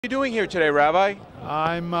What are you doing here today, Rabbi?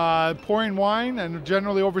 I'm pouring wine and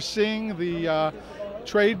generally overseeing the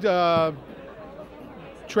trade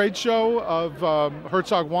show of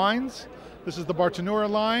Herzog wines. This is the Bartanura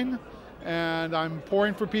line, and I'm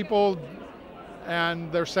pouring for people,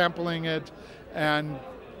 and they're sampling it. And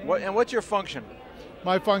what's your function?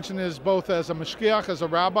 My function is both as a Masghiach, as a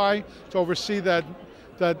rabbi, to oversee that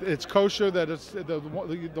it's kosher, that it's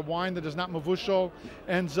the wine that is not mavushal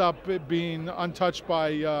ends up being untouched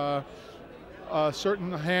by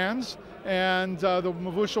certain hands, and the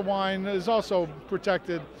mavushal wine is also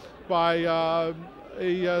protected by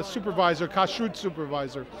a supervisor, kashrut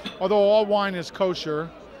supervisor. Although all wine is kosher,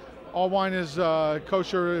 all wine is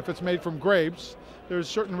kosher if it's made from grapes. There's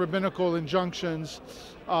certain rabbinical injunctions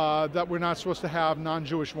that we're not supposed to have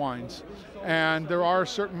non-Jewish wines. And there are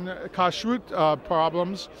certain kashrut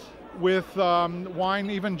problems with wine,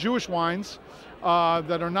 even Jewish wines,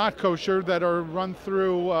 that are not kosher, that are run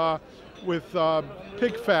through with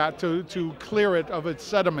pig fat to clear it of its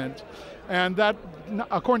sediment. And that,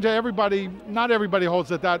 according to everybody, not everybody holds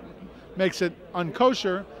that makes it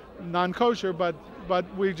unkosher, non-kosher, but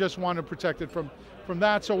we just want to protect it from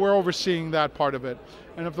that, so we're overseeing that part of it.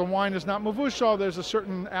 And if the wine is not mavushal, there's a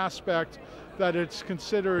certain aspect that it's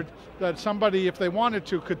considered that somebody, if they wanted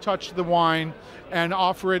to, could touch the wine and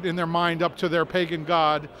offer it in their mind up to their pagan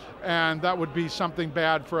god, and that would be something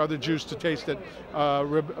bad for other Jews to taste it.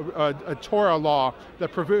 A Torah law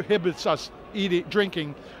that prohibits us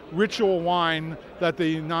drinking ritual wine that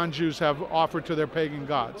the non-Jews have offered to their pagan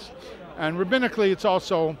gods. And rabbinically, it's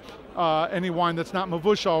also any wine that's not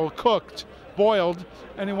mavushal, cooked, boiled,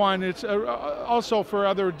 any wine. It's also for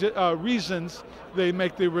other reasons they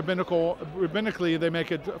make the rabbinically they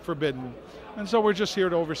make it forbidden. And so we're just here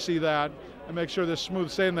to oversee that and make sure there's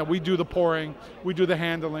smooth sailing, that we do the pouring, we do the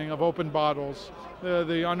handling of open bottles.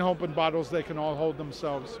 The unopened bottles, they can all hold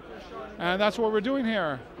themselves. And that's what we're doing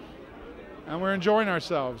here. And we're enjoying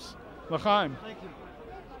ourselves. L'chaim. Thank you.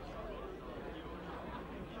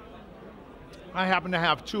 I happen to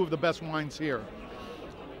have two of the best wines here.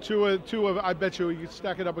 Two of, I bet you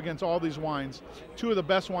stack it up against all these wines. Two of the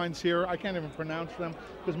best wines here. I can't even pronounce them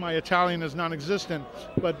because my Italian is non-existent.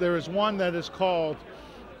 But there is one that is called,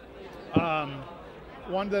 Dolcetto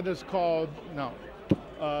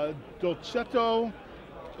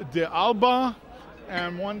d'Alba,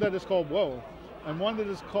 and one that is called and one that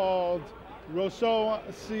is called Rosso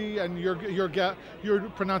C. And your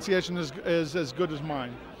pronunciation is as good as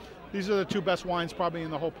mine. These are the two best wines probably in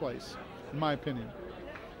the whole place, in my opinion.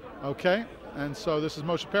 Okay, and so this is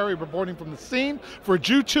Moshe Parry reporting from the scene for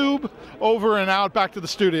JewTube. Over and out, back to the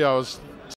studios.